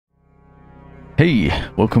Hey,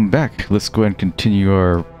 welcome back. Let's go ahead and continue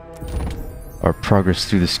our progress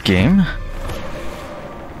through this game.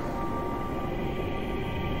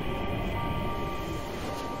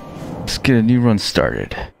 Let's get a new run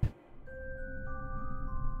started.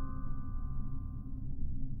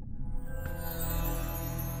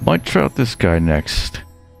 Might try out this guy next.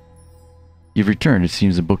 You've returned. It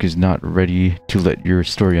seems the book is not ready to let your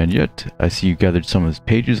story end yet. I see you gathered some of its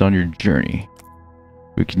pages on your journey.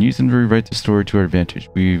 We can use them to rewrite the story to our advantage.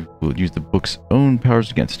 We will use the book's own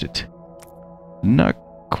powers against it. Not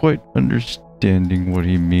quite understanding what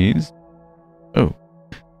he means. Oh.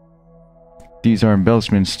 These are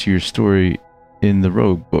embellishments to your story in the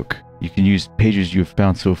Roguebook. You can use pages you have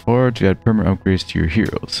found so far to add permanent upgrades to your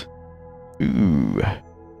heroes. Ooh.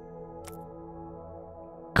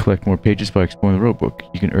 Collect more pages by exploring the Roguebook.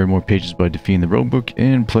 You can earn more pages by defeating the Roguebook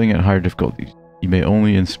and playing at higher difficulties. You may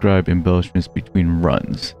only inscribe embellishments between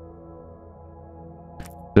runs.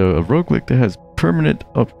 So a roguelike that has permanent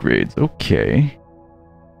upgrades. Okay.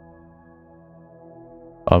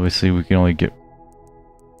 Obviously we can only get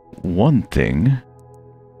one thing.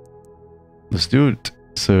 Let's do it.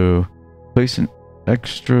 So place an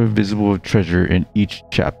extra visible treasure in each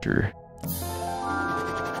chapter.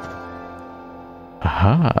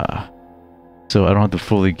 Aha. So I don't have to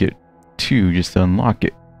fully get 2 just to unlock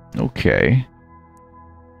it. Okay.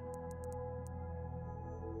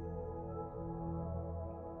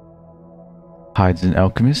 Hides an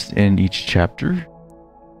alchemist in each chapter.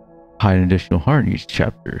 Hide an additional heart in each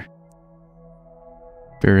chapter.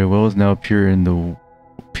 Very well is now appear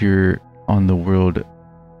on the world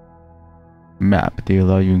map. They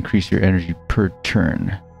allow you to increase your energy per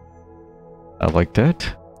turn. I like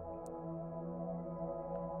that.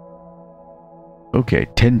 Okay,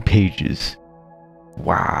 10 pages.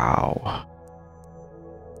 Wow.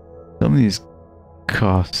 Some of these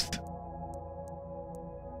cost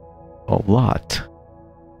a lot.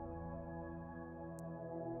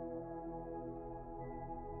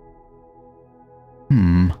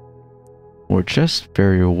 More chests,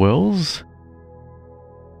 very wells.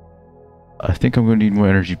 I think I'm going to need more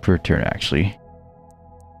energy per turn, actually.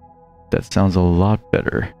 That sounds a lot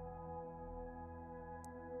better.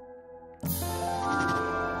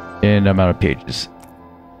 And I'm out of pages.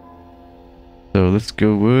 So let's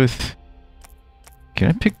go with... Can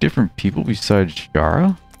I pick different people besides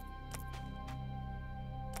Shara?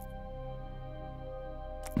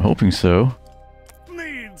 I'm hoping so.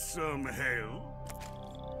 Need some help?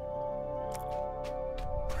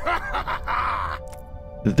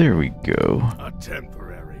 There we go. A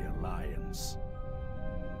temporary alliance.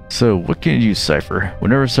 So what can you use, Seifer?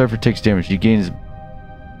 Whenever Seifer takes damage, he gains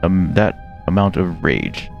that amount of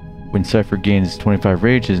rage. When Seifer gains 25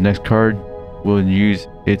 rage, his next card will use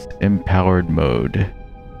its empowered mode.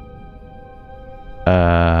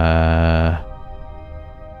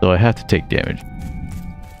 So I have to take damage.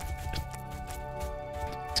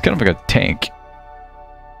 It's kind of like a tank.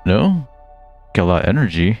 No? Got a lot of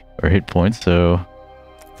energy or hit points, so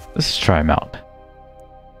let's just try him out.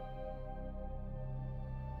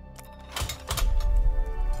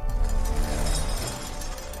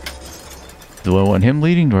 Do I want him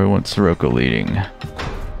leading or do I want Sorocco leading?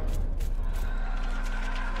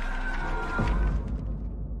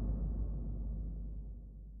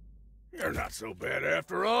 You're not so bad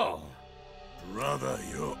after all. Brother,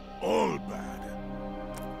 you're all bad.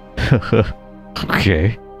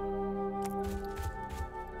 Okay.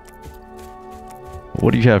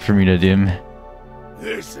 What do you have for me, Nadim?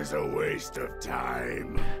 This is a waste of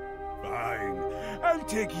time. Fine, I'll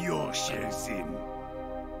take your shares in.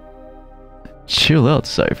 Chill out,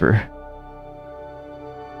 Seifer.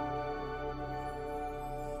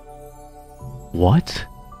 What?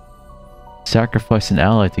 Sacrifice an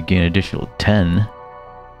ally to gain additional 10.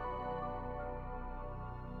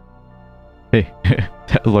 Hey,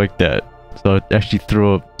 I like that. So I'd actually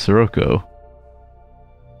throw up Sorocco.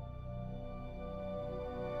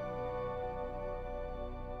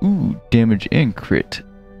 Ooh, damage and crit.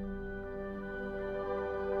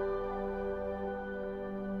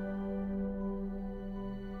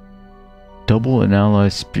 Double an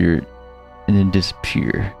ally's spirit and then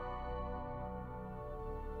disappear.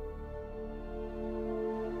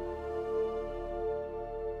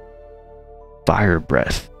 Fire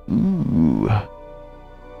breath. Ooh.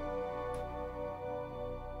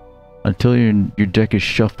 Until your deck is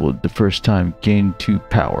shuffled the first time, gain 2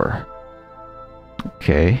 power.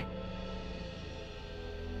 Okay.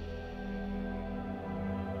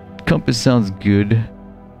 Compass sounds good.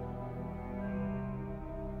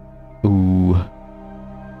 Ooh.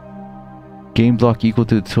 Game block equal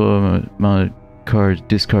to the total amount of cards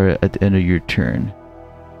discarded at the end of your turn.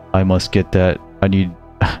 I must get that. I need...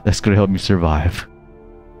 That's gonna help me survive.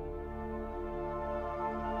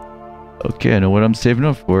 Okay, I know what I'm saving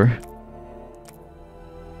up for.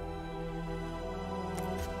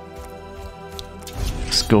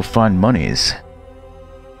 Let's go find monies.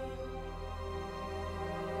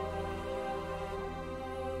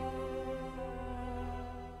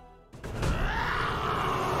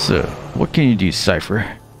 So, what can you do,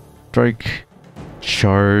 Seifer? Strike,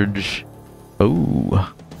 charge.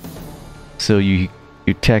 Oh, so you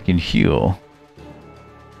attack and heal.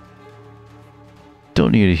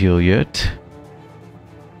 Don't need a heal yet,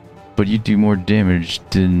 but you do more damage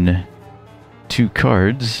than 2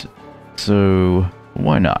 cards, so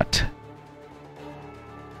why not?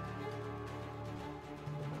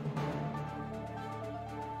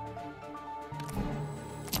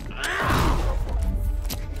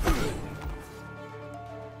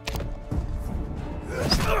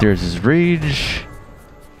 There's his rage.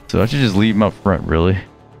 So I should just leave him up front, really.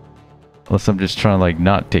 Unless I'm just trying to, like,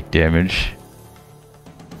 not take damage.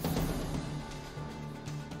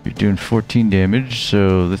 You're doing 14 damage,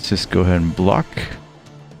 so let's just go ahead and block.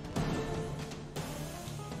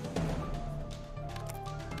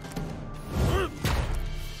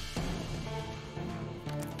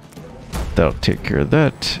 That'll take care of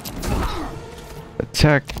that.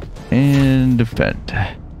 Attack and defend.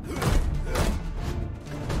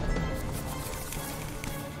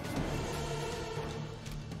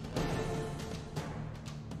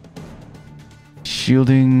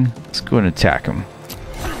 Shielding. Let's go ahead and attack him.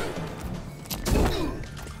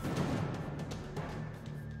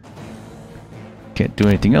 Can't do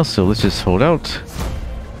anything else, so let's just hold out.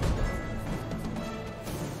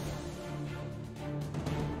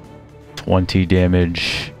 $20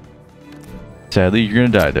 damage. Sadly, you're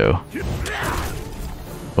gonna die though.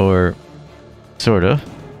 Or sorta.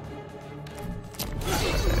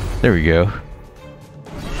 There we go.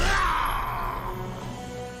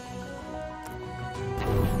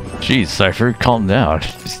 Jeez, Seifer, calm down.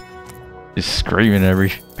 Just screaming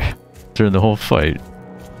during the whole fight.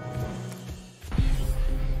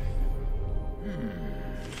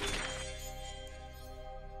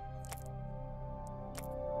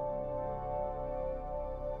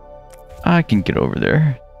 I can get over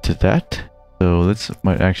there to that. So I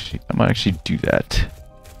might actually do that.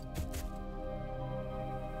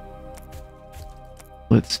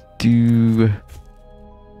 Let's do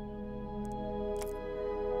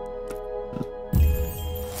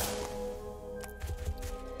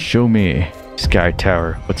show me, Sky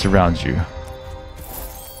Tower, what's around you.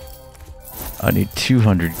 I need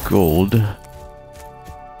 200 gold.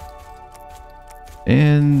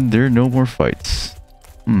 And there are no more fights.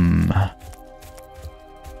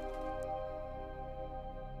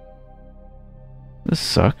 This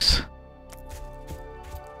sucks.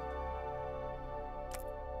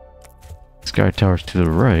 Sky Tower's to the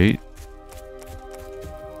right.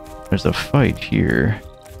 There's a fight here.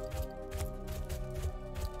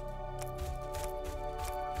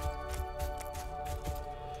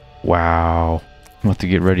 Wow. I'm about to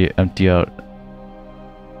get ready to empty out.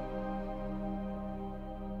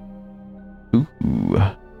 Ooh.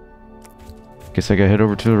 Guess I gotta head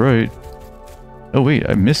over to the right. Oh wait,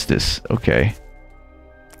 I missed this. Okay.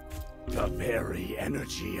 The very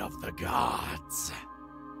energy of the gods.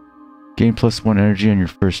 Gain +1 energy on your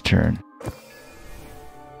first turn.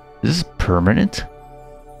 Is this permanent?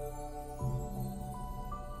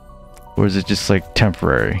 Or is it just like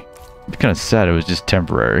temporary? It'd be kind of sad it was just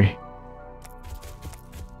temporary.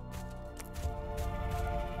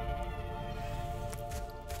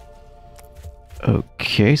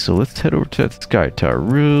 Okay, so let's head over to that Sky Tower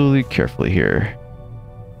really carefully here.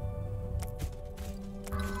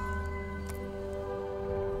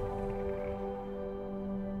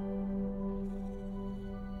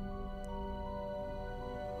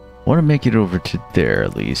 I want to make it over to there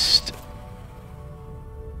at least.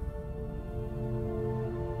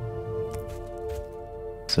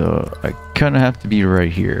 So I kind of have to be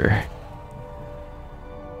right here.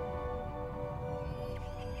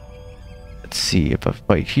 Let's see, if I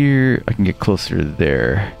fight here, I can get closer to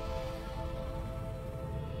there.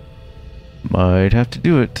 Might have to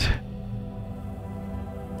do it.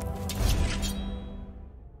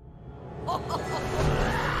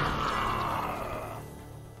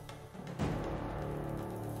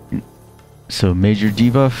 So major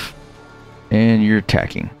debuff, and you're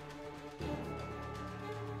attacking.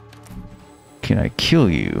 Can I kill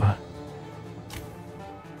you?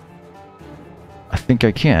 I think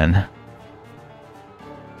I can.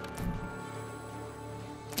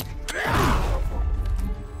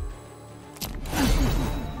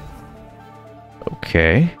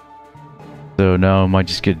 Okay. So now I might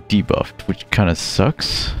just get debuffed, which kind of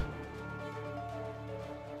sucks.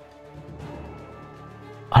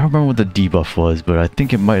 I don't remember what the debuff was, but I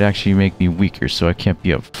think it might actually make me weaker, so I can't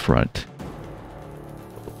be up front.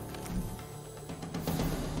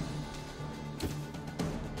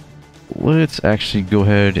 Let's actually go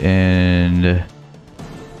ahead and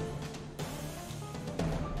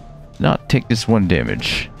not take this 1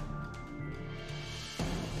 damage.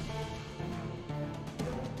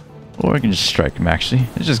 Or I can just strike him, actually.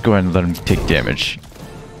 Let's just go ahead and let him take damage.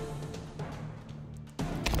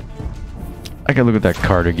 I gotta look at that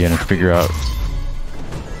card again and figure out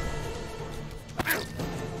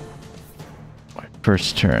my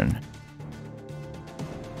first turn.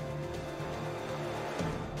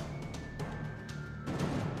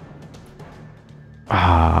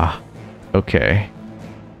 Ah, okay.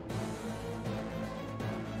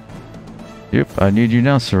 Yep, I need you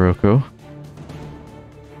now, Sorocco.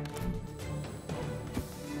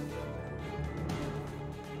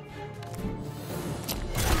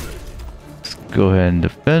 Let's go ahead and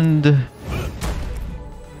defend.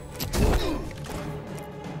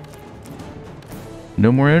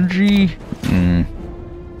 No more energy?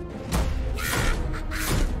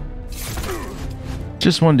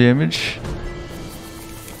 Just 1 damage.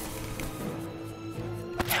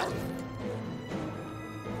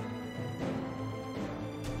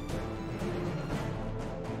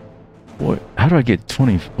 What? How do I get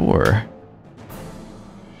 24?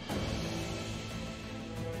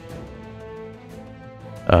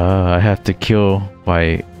 I have to kill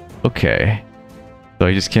by... Okay. So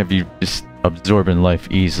I just can't be just absorbing life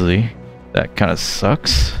easily. That kind of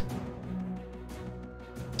sucks.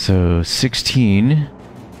 So 16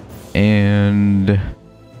 and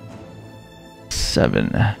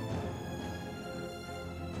 7.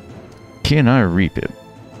 Can I reap it?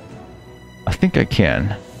 I think I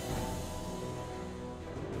can.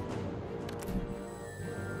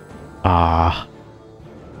 Ah.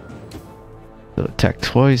 So attack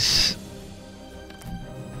twice.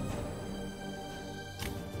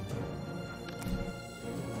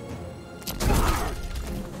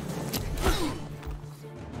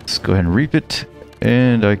 Let's go ahead and reap it.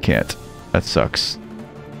 And I can't. That sucks.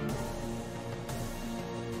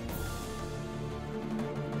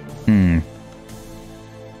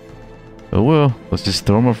 Oh well, let's just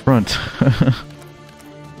throw him up front.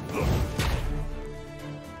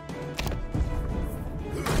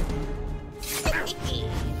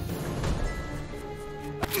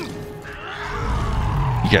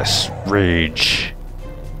 Yes, rage.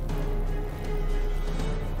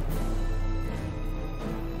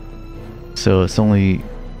 So it's only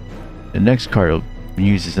the next card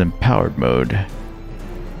uses empowered mode.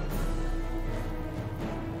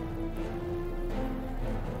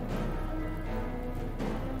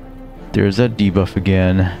 There's that debuff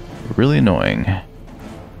again. Really annoying.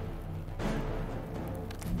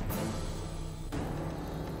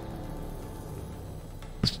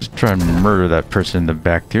 Let's just try and murder that person in the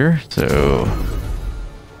back there. So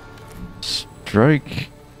strike.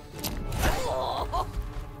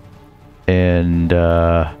 And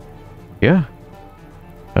yeah.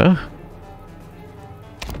 Huh?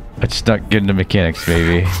 I'm just not getting the mechanics,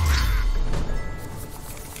 maybe.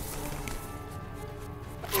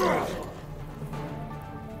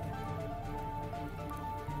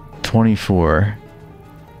 $24.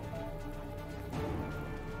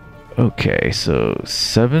 Okay, so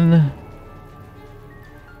 7.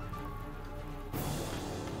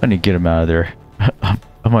 I need to get him out of there. I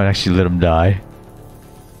might actually let him die.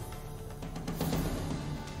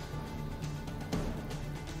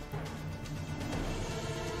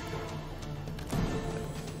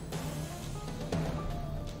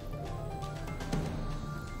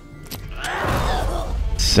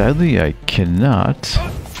 Sadly, I cannot.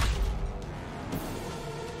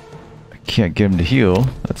 I can't get him to heal.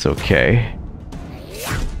 That's okay.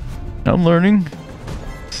 I'm learning.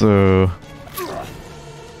 So,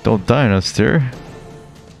 don't die on us there.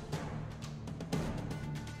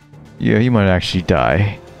 Yeah, he might actually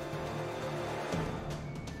die.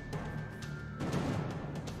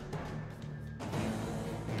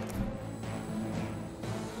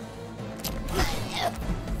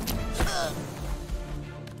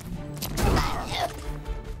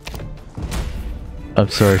 I'm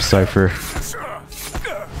sorry, Seifer.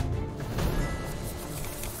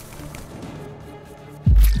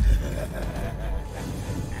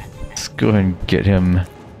 Let's go ahead and get him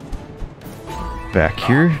back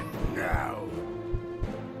here.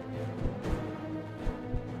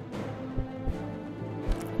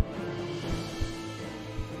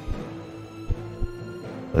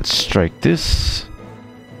 Let's strike this.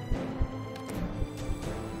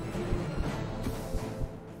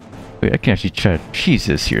 Wait, I can actually try to cheese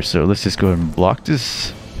this here, so let's just go ahead and block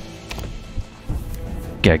this.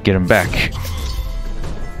 Yeah, get him back.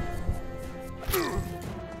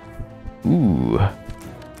 Ooh.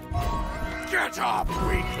 Get up,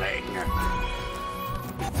 weakling!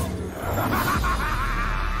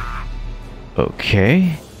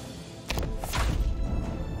 Okay.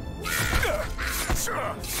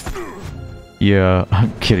 Yeah,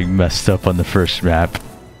 I'm getting messed up on the first map.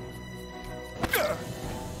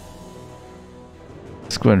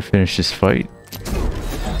 Let's go ahead and finish this fight.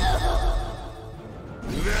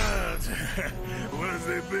 That was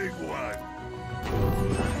a big one.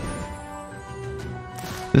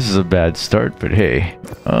 This is a bad start, but hey,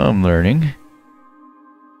 I'm learning.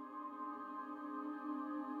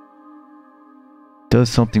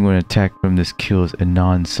 Does something when attacked from this kills a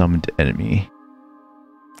non-summoned enemy.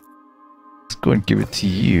 Let's go and give it to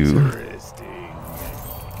you. Interesting.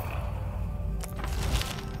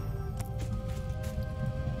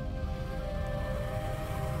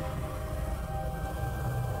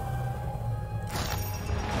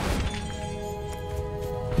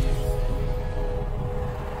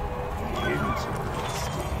 Interesting.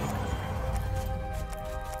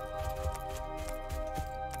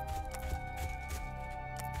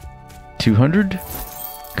 200?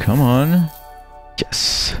 Come on.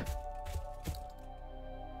 Yes.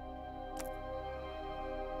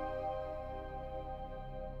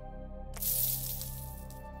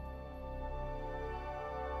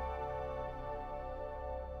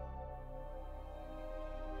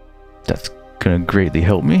 That's gonna greatly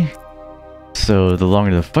help me. So the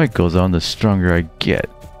longer the fight goes on, the stronger I get.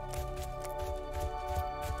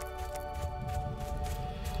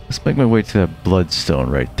 Let's make my way to that bloodstone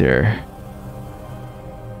right there.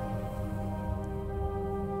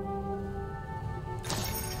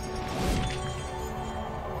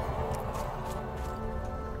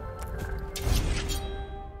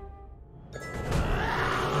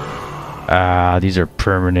 Ah, these are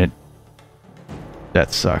permanent.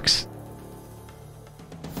 That sucks.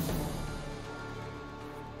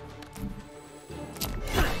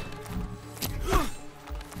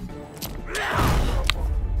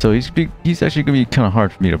 So he's actually gonna be kind of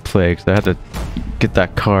hard for me to play because I have to get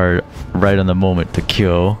that card right on the moment to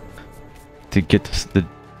kill to get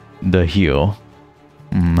the heal.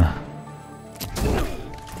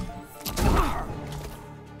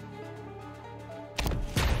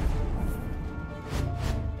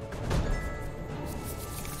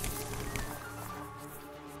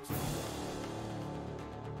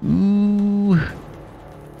 Ooh.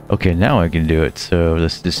 Okay, now I can do it. So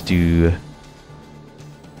let's just do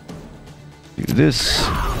this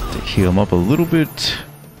to heal him up a little bit.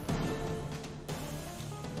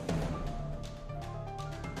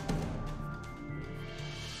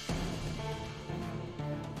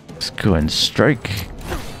 Let's go and strike.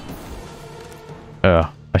 I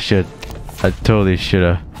totally should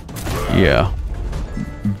have. Yeah.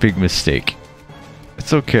 Big mistake.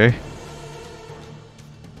 It's okay.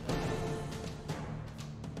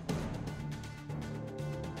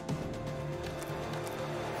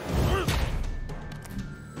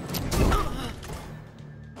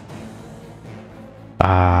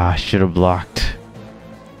 Ah, should have blocked.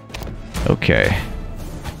 Okay.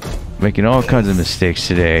 Making all kinds of mistakes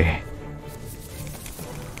today.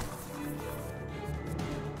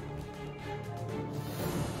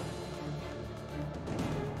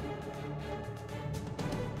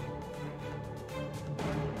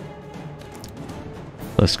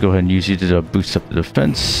 Let's go ahead and use you to boost up the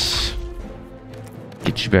defense.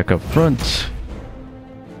 Get you back up front.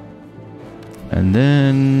 And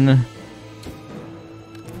then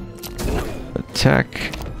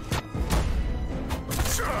attack.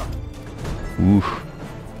 Ooh.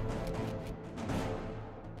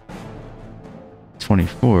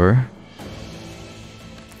 24.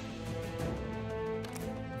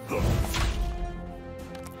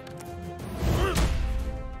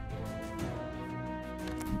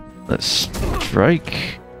 Let's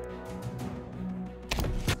strike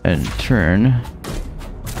and turn.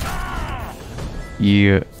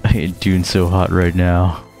 Yeah, I ain't doing so hot right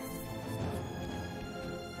now.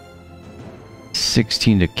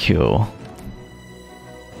 16 to kill.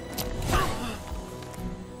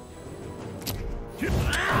 Is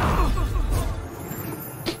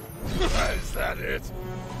that it?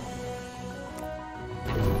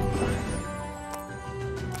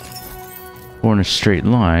 Or in a straight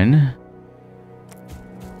line.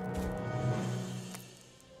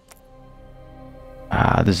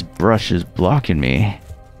 Ah, this brush is blocking me.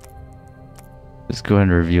 Let's go ahead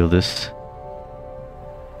and reveal this.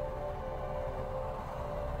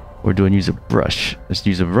 Or do I use a brush? Let's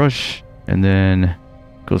use a brush and then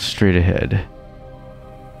go straight ahead.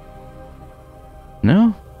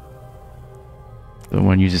 No? Do I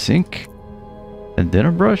want to use this ink? And then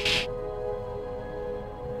a brush?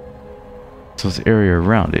 So this area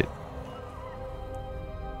around it.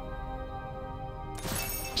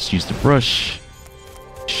 Just use the brush.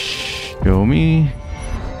 Show me.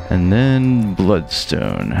 And then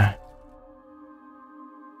bloodstone.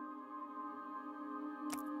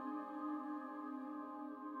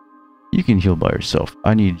 You can heal by yourself.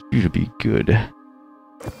 I need you to be good.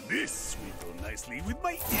 This will go nicely with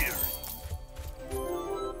my earring.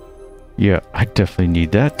 Yeah, I definitely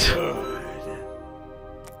need that. Good.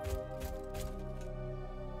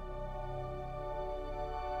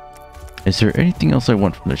 Is there anything else I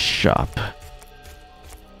want from the shop?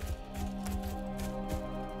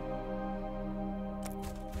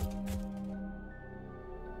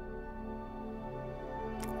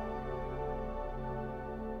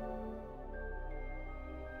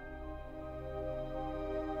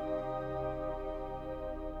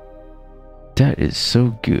 That is so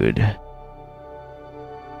good.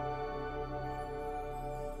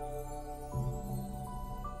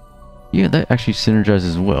 Yeah, that actually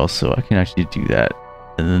synergizes well, so I can actually do that.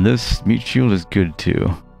 And then this meat shield is good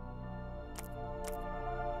too.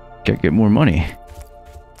 Gotta get more money.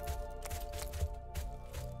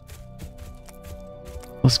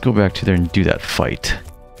 Let's go back to there and do that fight.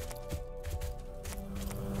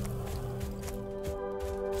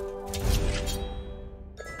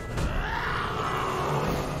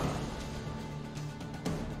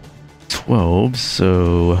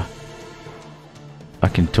 So I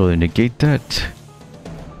can totally negate that.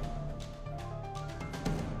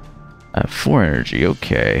 I have 4 energy,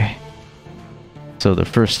 okay. So the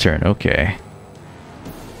first turn, okay.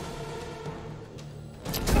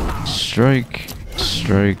 Strike,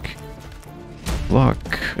 strike, block,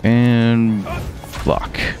 and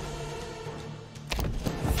block.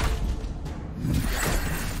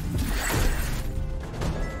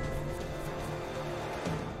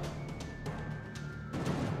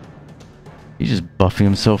 He's just buffing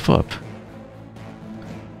himself up.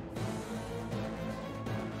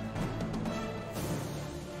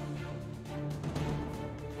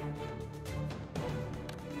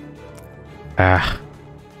 Ah.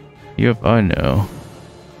 Yep, I know.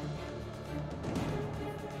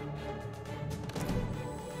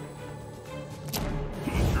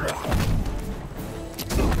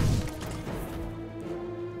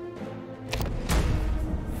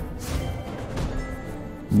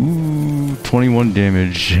 Ooh, 21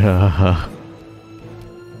 damage.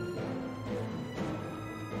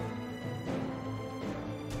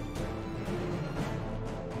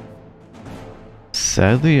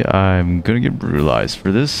 Sadly, I'm gonna get brutalized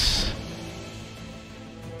for this.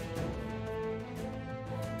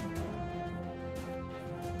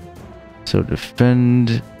 So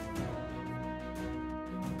defend.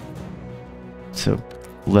 So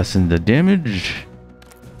lessen the damage.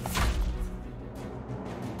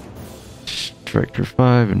 Strike for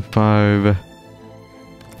 5 and 5.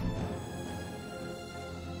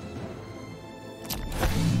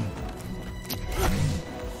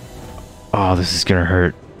 Oh, this is gonna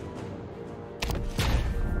hurt.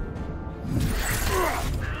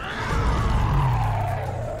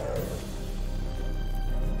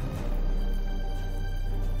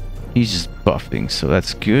 He's just buffing, so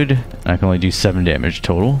that's good. I can only do 7 damage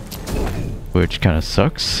total, which kind of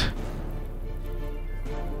sucks.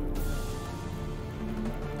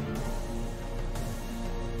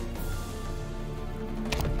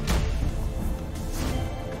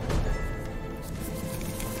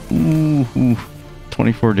 Ooh,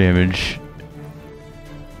 24 damage.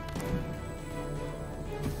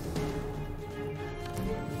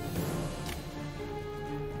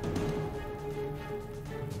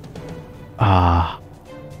 Ah.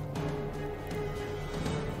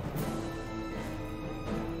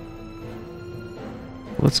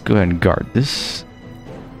 Let's go ahead and guard this.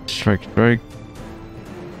 Strike, strike.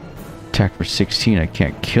 Attack for 16. I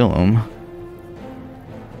can't kill him.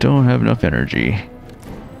 Don't have enough energy.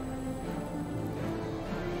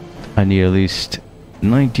 I need at least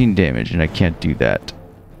 19 damage, and I can't do that.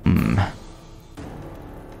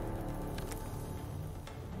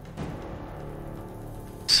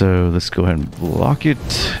 So let's go ahead and block it.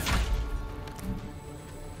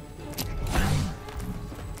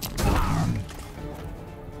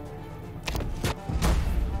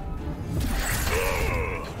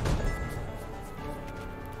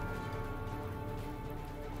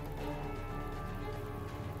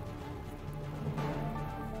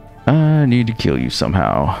 I need to kill you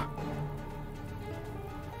somehow.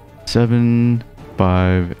 7,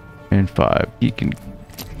 5, and 5. He can...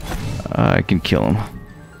 I can kill him.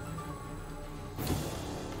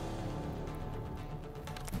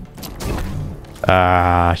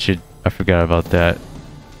 Ah, shit. I forgot about that.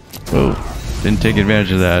 Whoa. Didn't take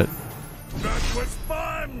advantage of that. That was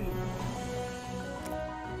fun!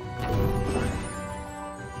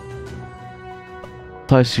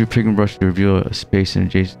 Applies to your pigment brush to reveal a space and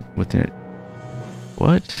adjacent within it.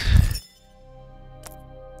 What?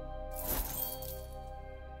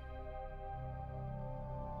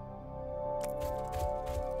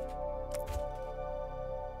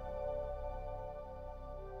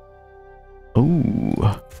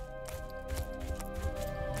 Oh,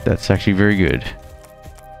 that's actually very good.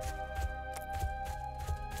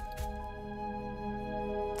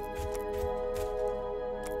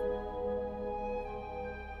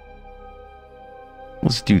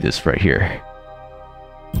 Let's do this right here.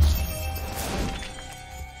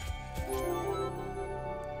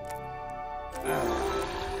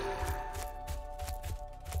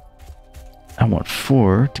 I want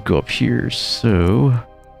 4 to go up here, so...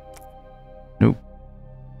 Nope.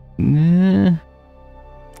 Nah.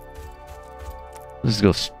 Let's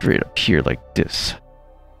go straight up here like this.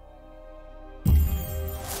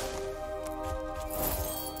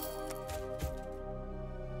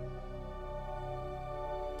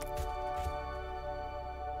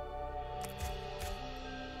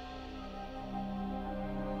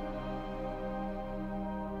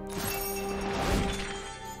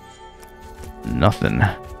 Nothing.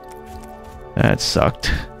 That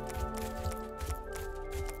sucked.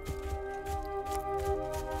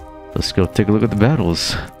 Let's go take a look at the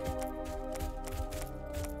battles.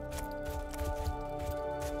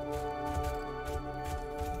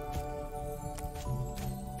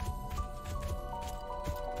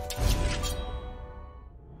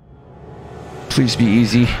 Please be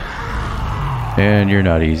easy. And you're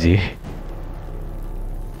not easy.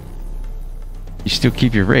 You still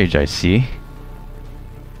keep your rage, I see.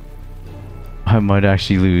 I might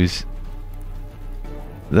actually lose.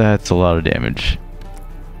 That's a lot of damage.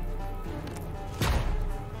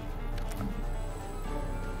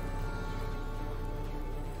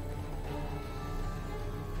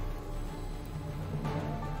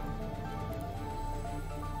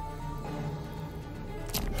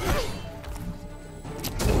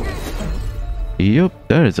 Yep,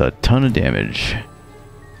 that is a ton of damage.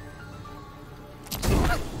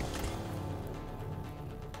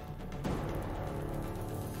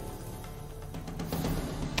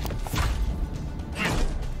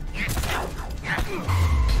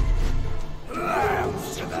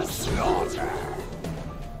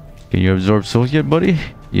 Can you absorb souls yet, buddy?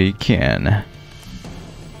 Yeah, you can.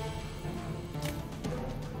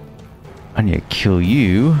 I need to kill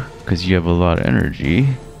you because you have a lot of energy.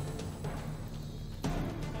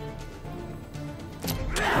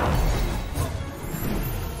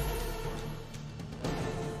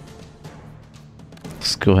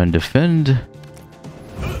 Let's go ahead and defend.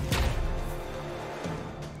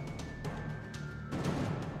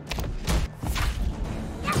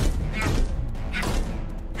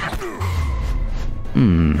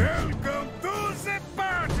 Welcome to the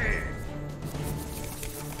party!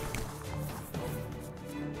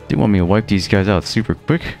 They want me to wipe these guys out super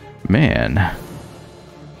quick? Man.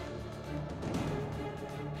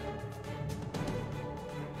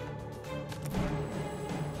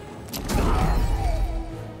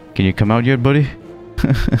 Can you come out yet, buddy?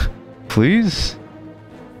 Please?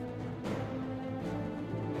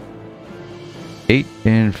 8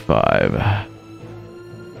 and 5.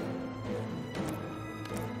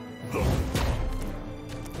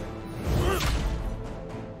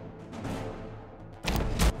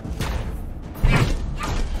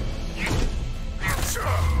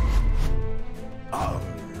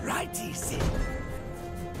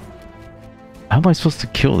 How am I supposed to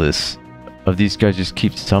kill this? If these guys just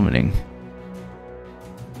keep summoning.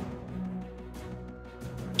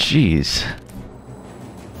 Jeez.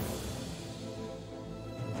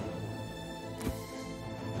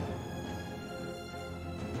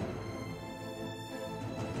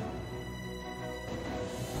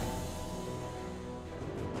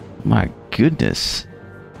 My goodness.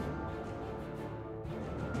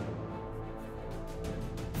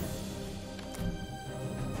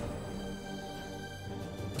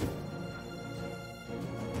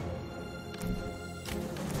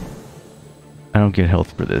 I don't get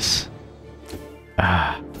health for this.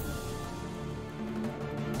 Ah.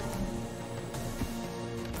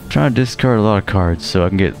 I'm trying to discard a lot of cards so I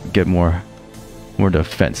can get more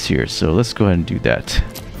defense here. So let's go ahead and do that.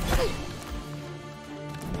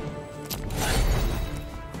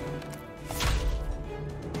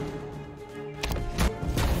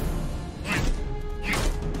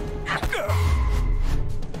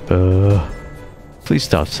 Please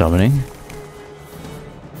stop summoning.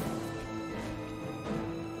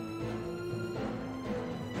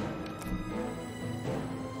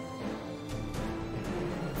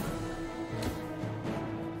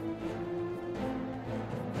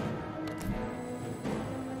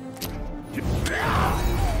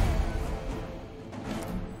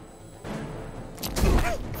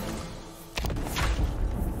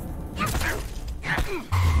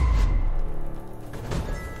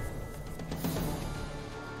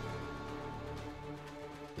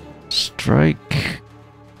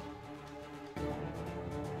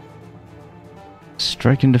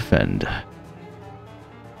 Strike and defend.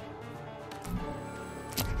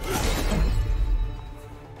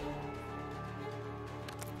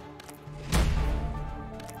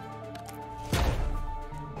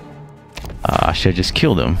 Ah, should I just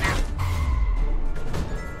killed him?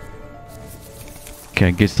 Can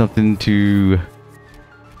I get something to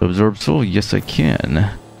absorb soul? Yes, I can.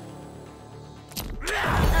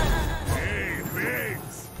 Hey,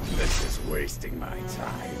 Biggs! This is wasting my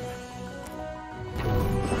time.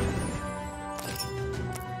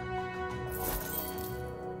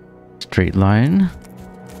 Straight line.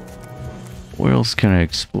 Where else can I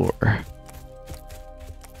explore?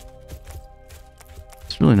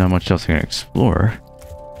 There's really not much else I can explore.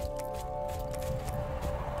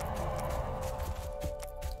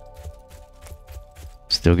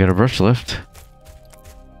 Still got a brush left.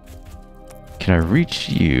 Can I reach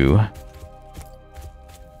you?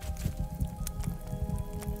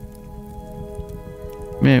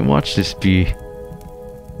 Man, watch this be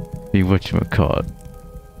whatchamacallit.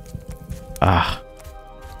 Ah.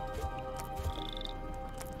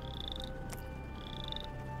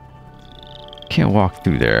 Can't walk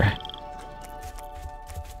through there.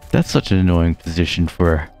 That's such an annoying position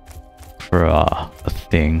for a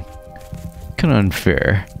thing. Kind of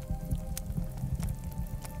unfair.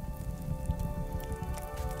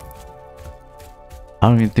 I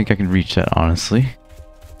don't even think I can reach that, honestly.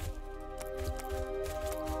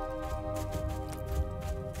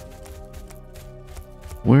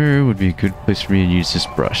 Where would be a good place for me to use this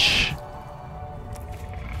brush?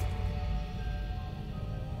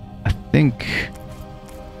 I think...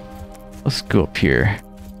 let's go up here.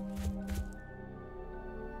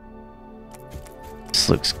 This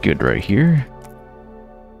looks good right here.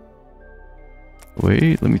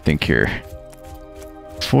 Wait, let me think here.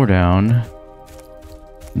 4 down.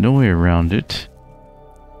 No way around it.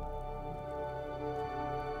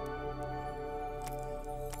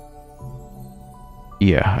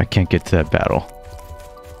 Yeah, I can't get to that battle.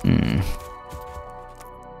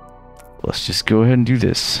 Let's just go ahead and do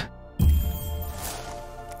this.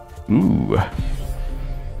 Ooh.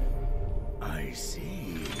 I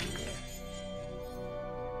see.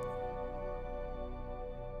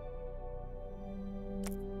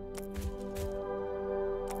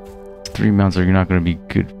 Three mounts are not going to be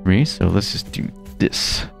good for me, so let's just do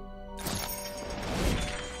this.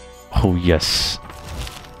 Oh, yes.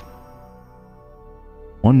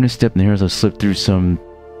 One misstep and the heroes have slipped through some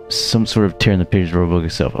sort of tear in the page of the Roguebook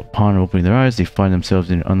itself. Upon opening their eyes, they find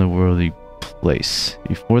themselves in an otherworldly place.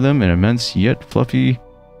 Before them, an immense yet fluffy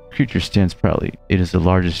creature stands proudly. It is the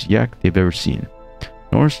largest yak they've ever seen.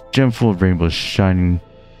 An orange gem full of rainbows shining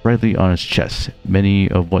brightly on its chest.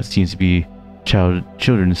 Many of what seems to be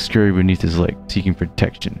children scurry beneath his leg, seeking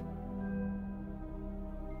protection.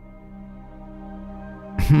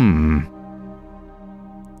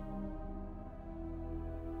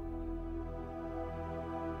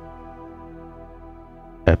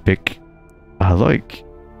 Epic. I like.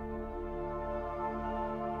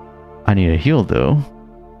 I need a heal though.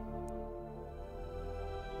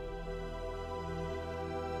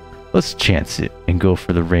 Let's chance it and go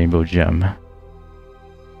for the rainbow gem.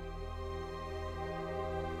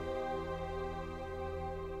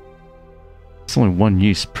 It's only one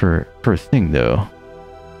use per thing though.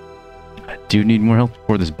 I do need more health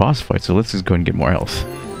before this boss fight, so let's just go and get more health.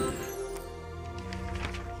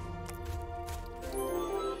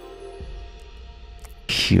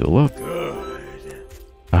 Heal up. Good.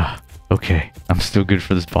 Ah, okay. I'm still good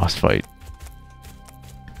for this boss fight.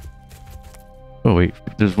 Oh wait,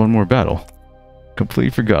 there's one more battle. Completely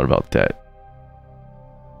forgot about that.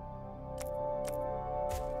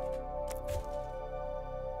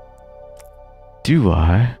 Do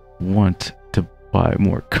I want to buy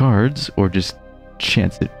more cards or just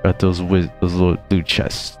chance it at those little blue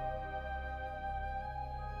chests?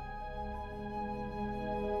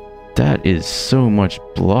 That is so much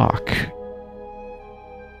block.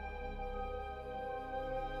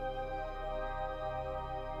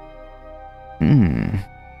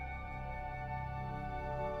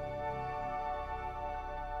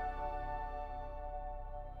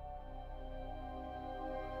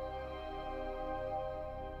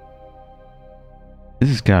 This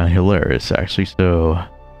is kind of hilarious, actually, so...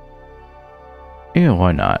 yeah,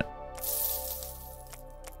 why not?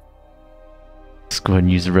 Let's go ahead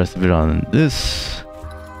and use the rest of it on this.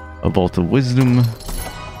 A Bolt of Wisdom.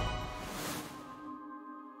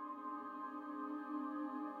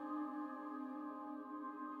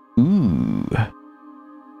 Ooh.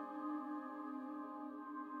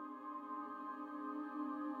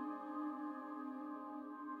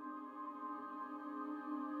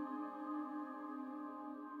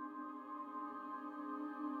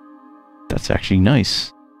 That's actually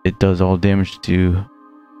nice. It does all damage to...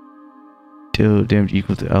 deal damage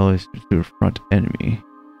equal to allies to a front enemy.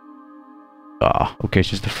 Ah, okay, it's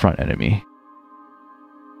just the front enemy.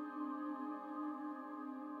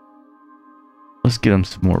 Let's get him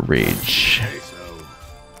some more rage.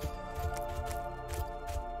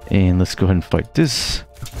 And let's go ahead and fight this.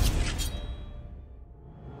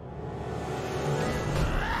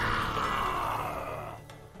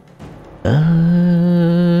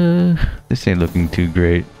 This ain't looking too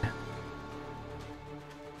great.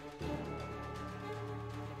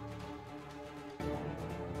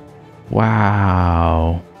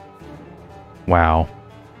 Wow. Wow.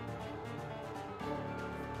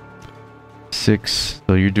 6,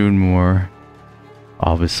 so you're doing more,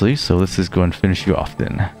 obviously, so let's just go and finish you off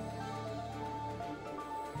then.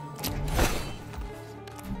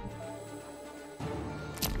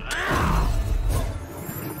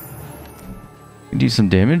 Do some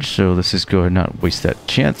damage, so let's just go ahead and not waste that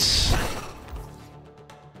chance.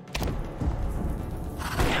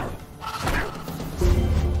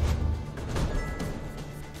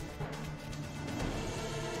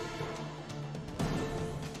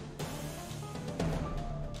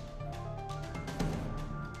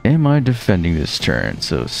 Am I defending this turn?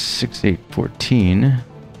 So 6, 8, 14.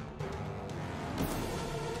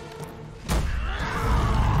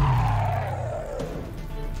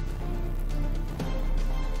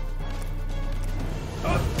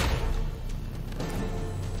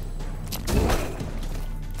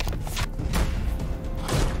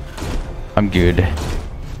 I'm good.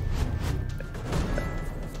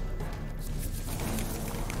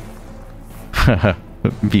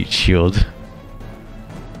 Beat shield.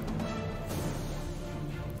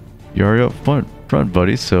 You're already up front,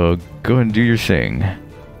 buddy, so go ahead and do your thing.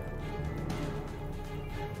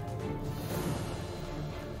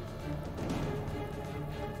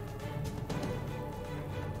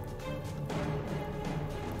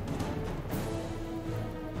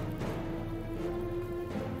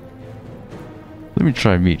 Let me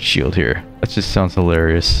try meat shield here. That just sounds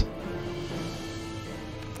hilarious.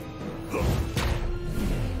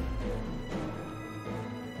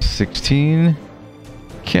 $16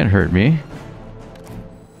 can't hurt me.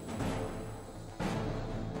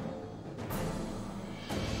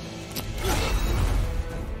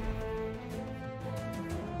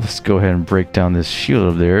 Let's go ahead and break down this shield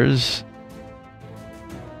of theirs.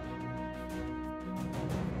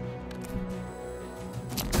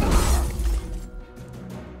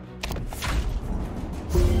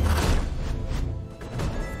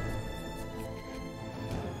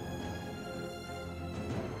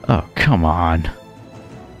 Oh, come on.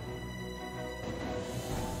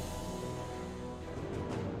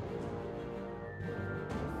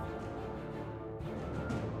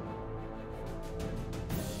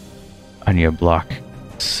 I need a block.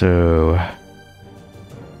 So...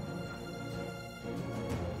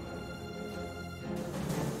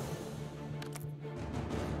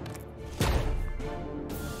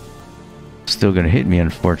 still gonna hit me,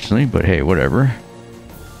 unfortunately, but hey, whatever.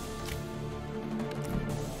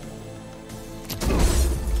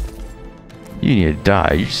 You need to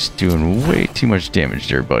die. You're just doing way too much damage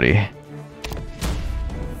there, buddy.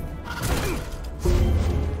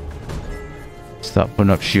 Stop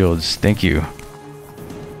putting up shields. Thank you.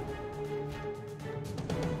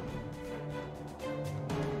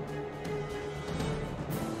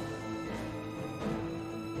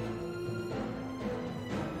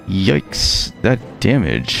 Yikes. That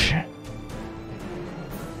damage.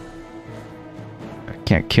 I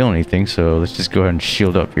can't kill anything, so let's just go ahead and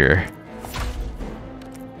shield up here.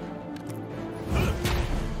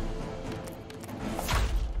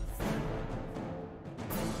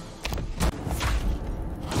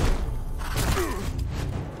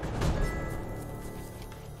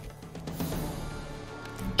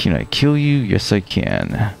 Can I kill you? Yes, I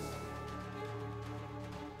can.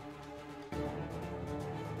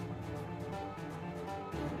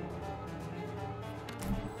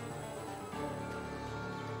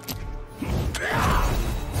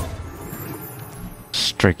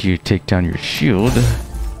 Strike you, take down your shield.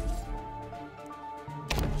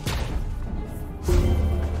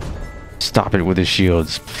 stop it with his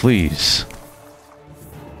shields, please.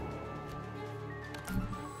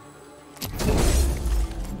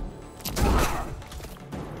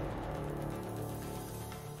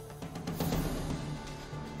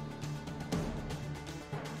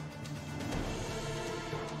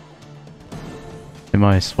 Am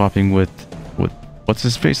I swapping with what's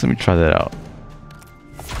his face? Let me try that out.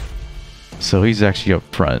 So he's actually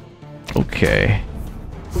up front. Okay.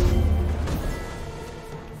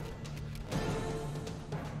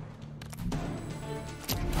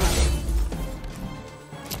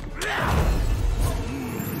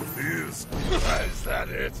 Is that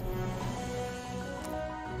it?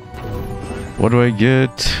 What do I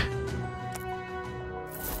get?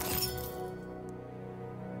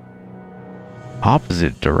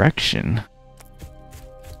 Opposite direction.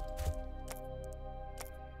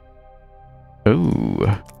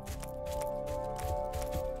 Oh.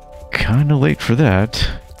 Kinda late for that.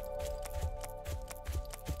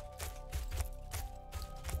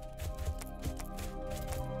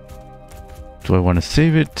 Do I want to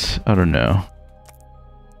save it? I don't know.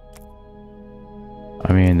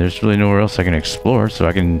 I mean, there's really nowhere else I can explore, so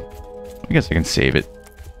I guess I can save it.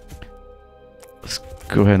 Let's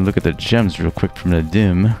go ahead and look at the gems real quick from the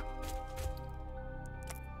dim.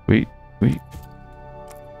 Wait.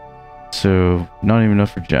 So, not even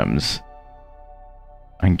enough for gems.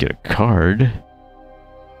 I can get a card.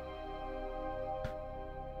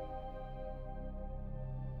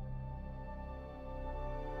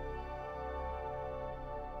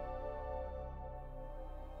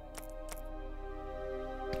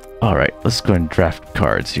 Alright, let's go and draft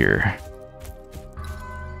cards here.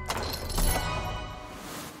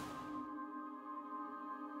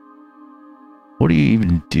 What do you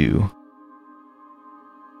even do?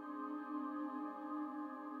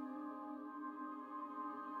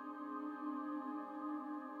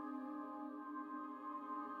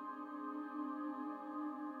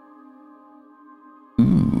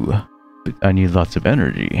 Ooh, but I need lots of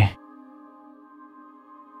energy.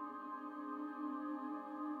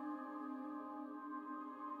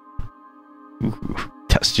 Ooh,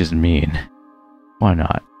 that's just mean. Why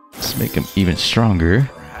not? Let's make him even stronger.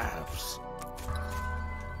 Perhaps.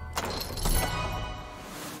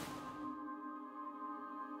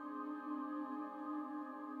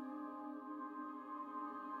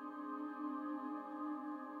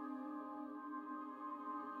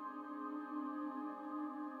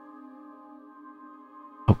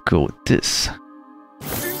 I'll go with this.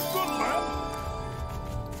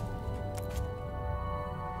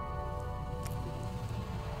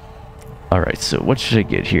 Alright, so what should I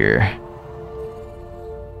get here?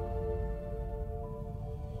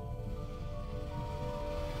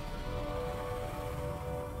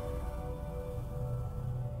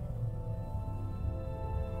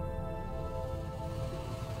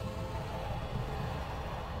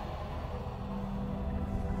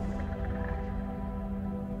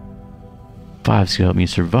 Five's gonna help me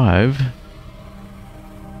survive.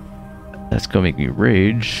 That's gonna make me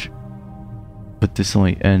rage. But this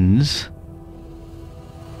only ends.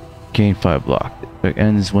 Gain 5 block. It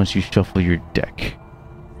ends once you shuffle your deck.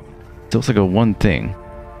 So it's like a one thing.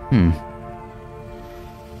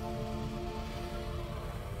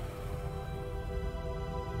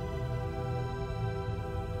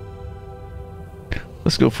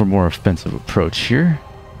 Let's go for a more offensive approach here.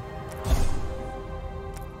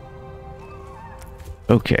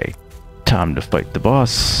 Okay, time to fight the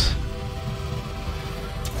boss.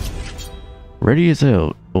 Ready as I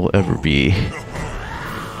will ever be.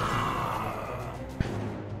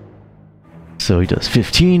 So he does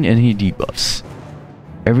 15 and he debuffs.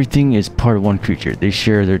 Everything is part of one creature. They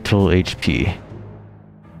share their total HP.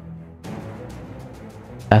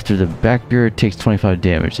 After the backbearer takes 25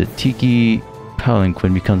 damage, the Tiki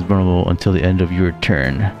Palanquin becomes vulnerable until the end of your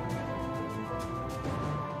turn.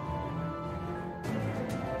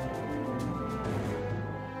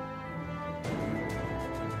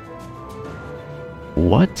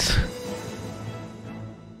 What?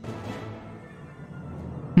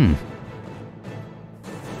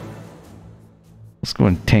 Let's go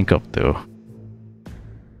and tank up though.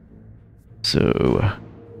 So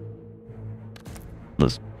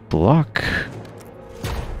let's block,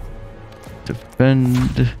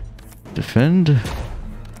 defend,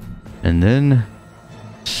 and then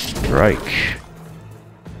strike.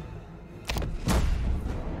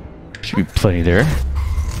 Should be plenty there.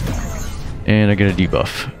 And I get a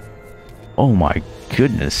debuff. Oh my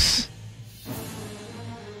goodness.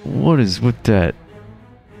 What is with that?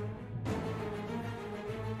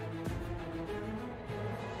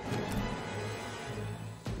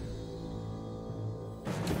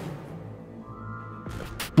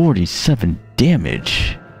 47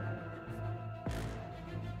 damage.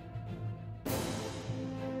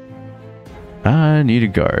 I need a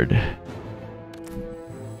guard.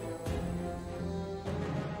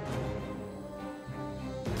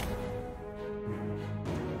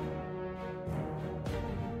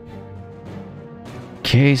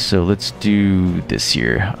 Okay, so let's do this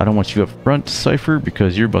here. I don't want you up front, Seifer,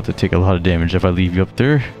 because you're about to take a lot of damage if I leave you up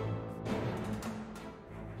there.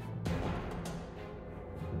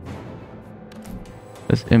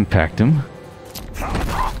 Let's impact him.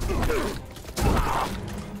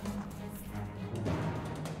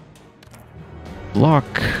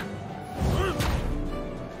 Block.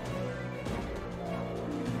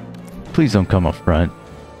 Please don't come up front.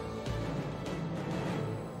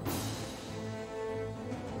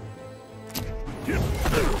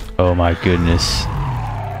 Oh my goodness.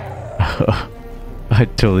 I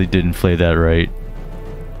totally didn't play that right.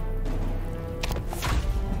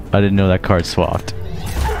 I didn't know that card swapped.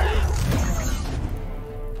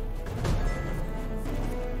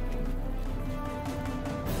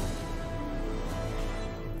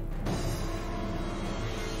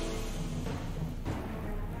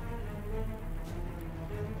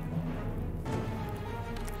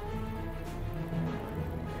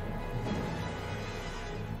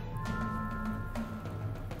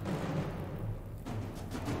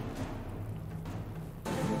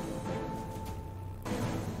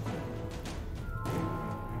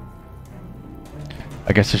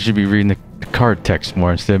 I guess I should be reading the card text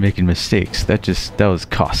more instead of making mistakes. That was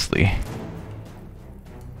costly.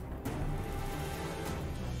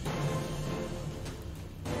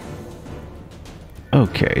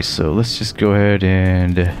 Okay, so let's just go ahead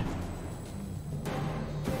and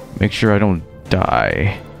make sure I don't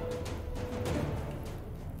die.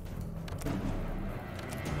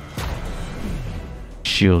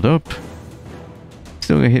 Shield up.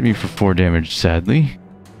 Still gonna hit me for 4 damage, sadly.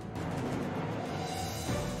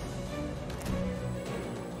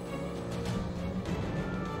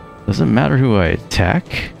 Doesn't matter who I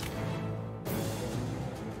attack.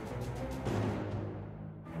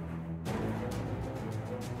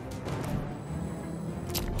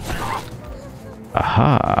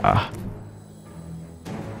 Aha.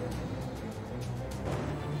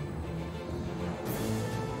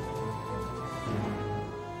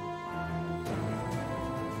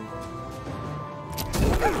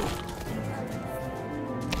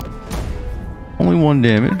 Only 1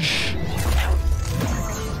 damage.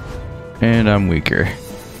 And I'm weaker.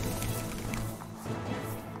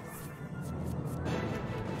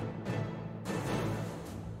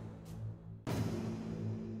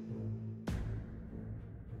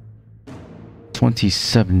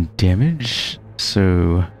 $27 damage,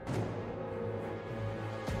 so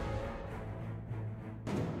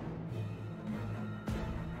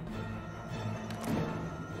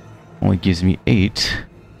only gives me 8.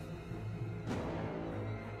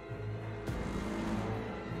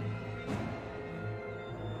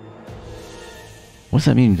 What's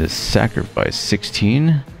that mean to sacrifice?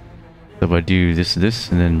 16? So if I do this,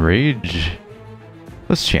 and then rage,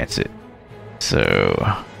 let's chance it.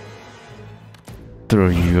 So throw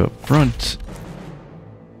you up front.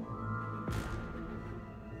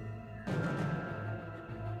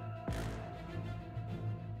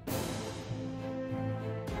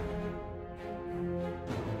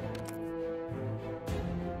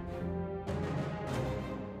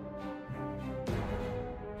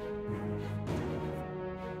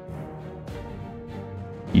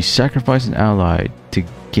 You sacrifice an ally to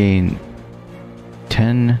gain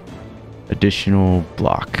 10 additional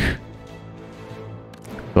block.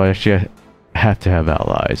 So I actually have to have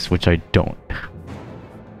allies, which I don't.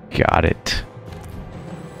 Got it.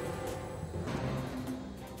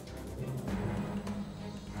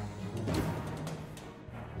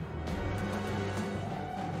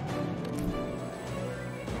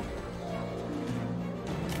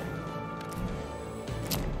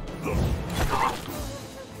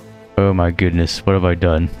 Oh my goodness, what have I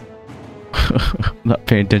done? Not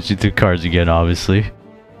paying attention to the cards again, obviously.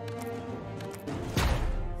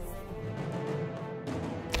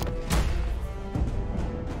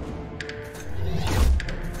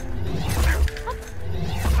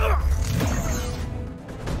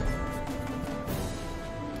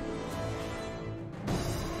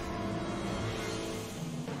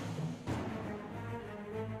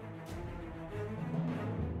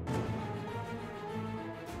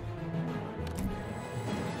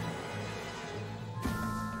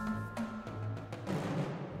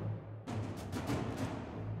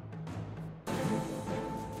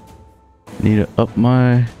 Need to up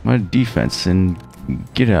my defense and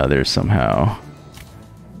get out of there somehow.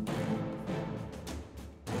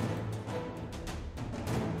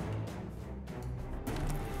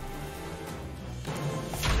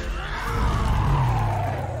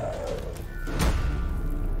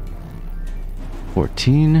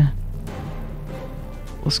 14.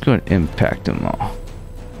 Let's go and impact them all.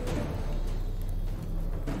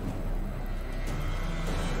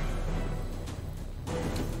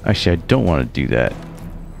 Actually, I don't want to do that.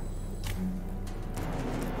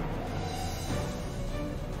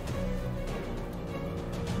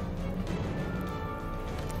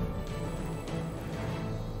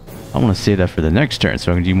 I want to save that for the next turn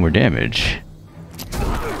so I can do more damage.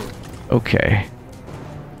 Okay.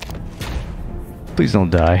 Please don't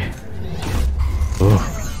die. Oh.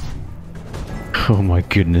 Oh my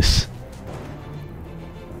goodness.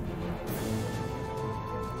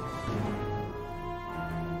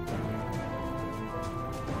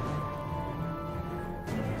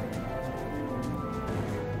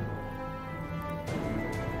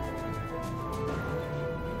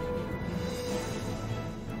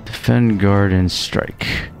 Defend, guard, and strike.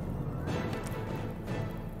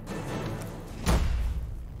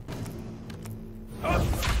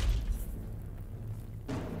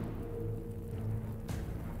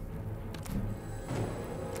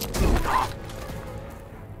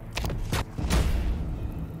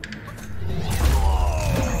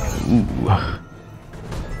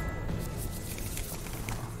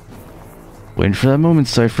 Waiting for that moment,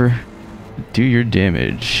 Seifer. Do your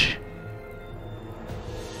damage.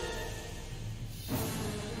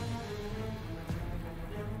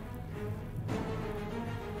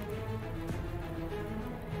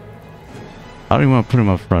 I don't even want to put him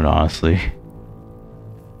up front, honestly.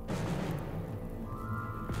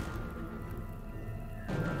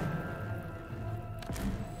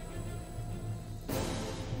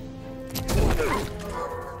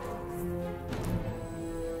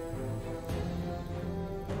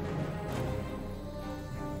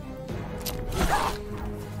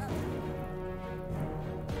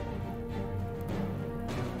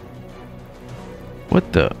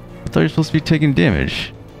 What the? I thought you were supposed to be taking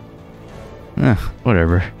damage.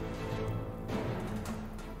 Whatever.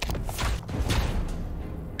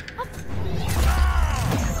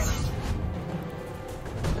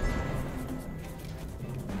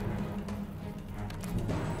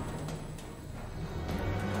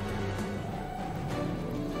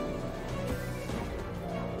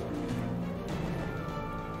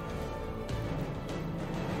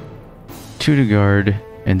 Two to guard,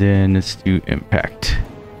 and then let's do impact.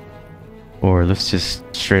 Or let's just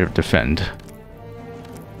straight up defend.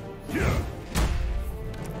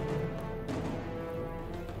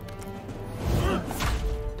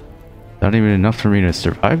 Not even enough for me to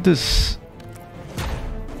survive this.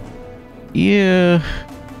 Yeah.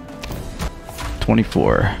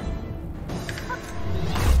 24.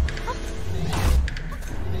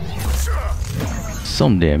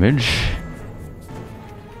 Some damage.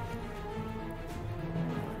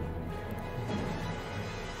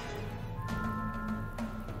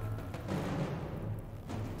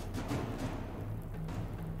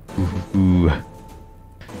 Ooh.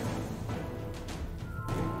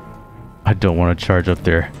 I don't want to charge up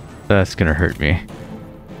there. That's gonna hurt me.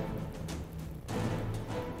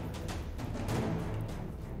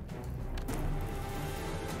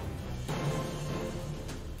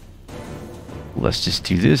 Let's just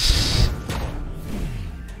do this.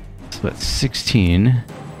 So that's 16.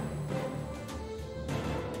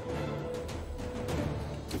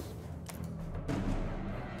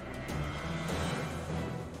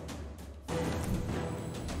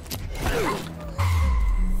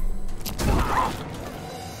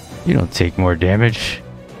 You don't take more damage.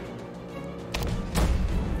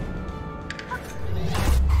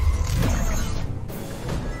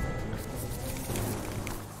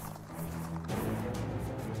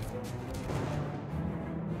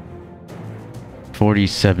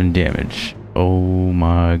 $47 damage. Oh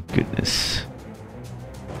my goodness.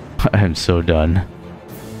 I am so done.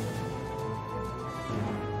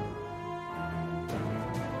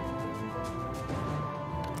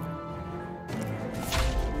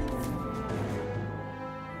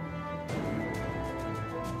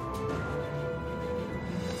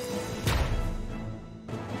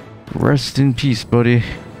 Rest in peace, buddy.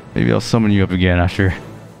 Maybe I'll summon you up again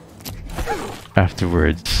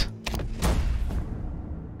afterwards.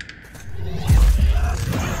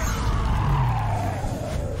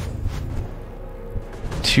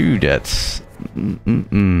 Two deaths.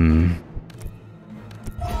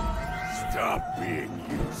 Stop being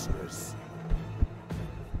useless.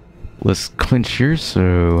 Let's clinch here,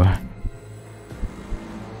 so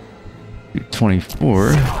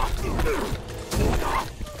 24.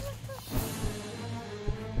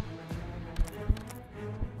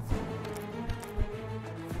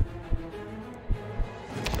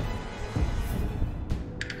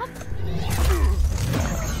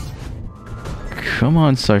 Come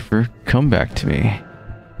on, Seifer. Come back to me.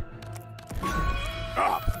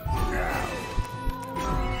 Up now.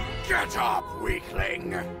 Get up,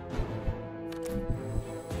 weakling.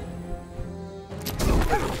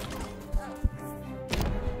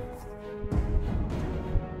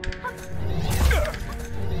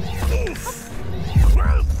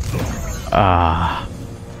 Ah.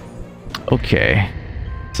 Okay.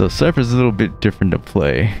 So Seifer's a little bit different to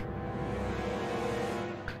play.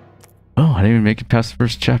 Oh, I didn't even make it past the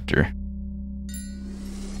first chapter.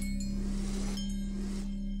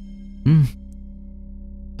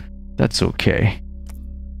 That's okay.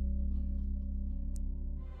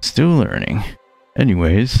 Still learning.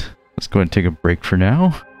 Anyways, let's go ahead and take a break for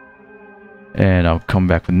now. And I'll come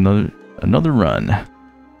back with another run.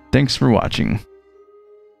 Thanks for watching.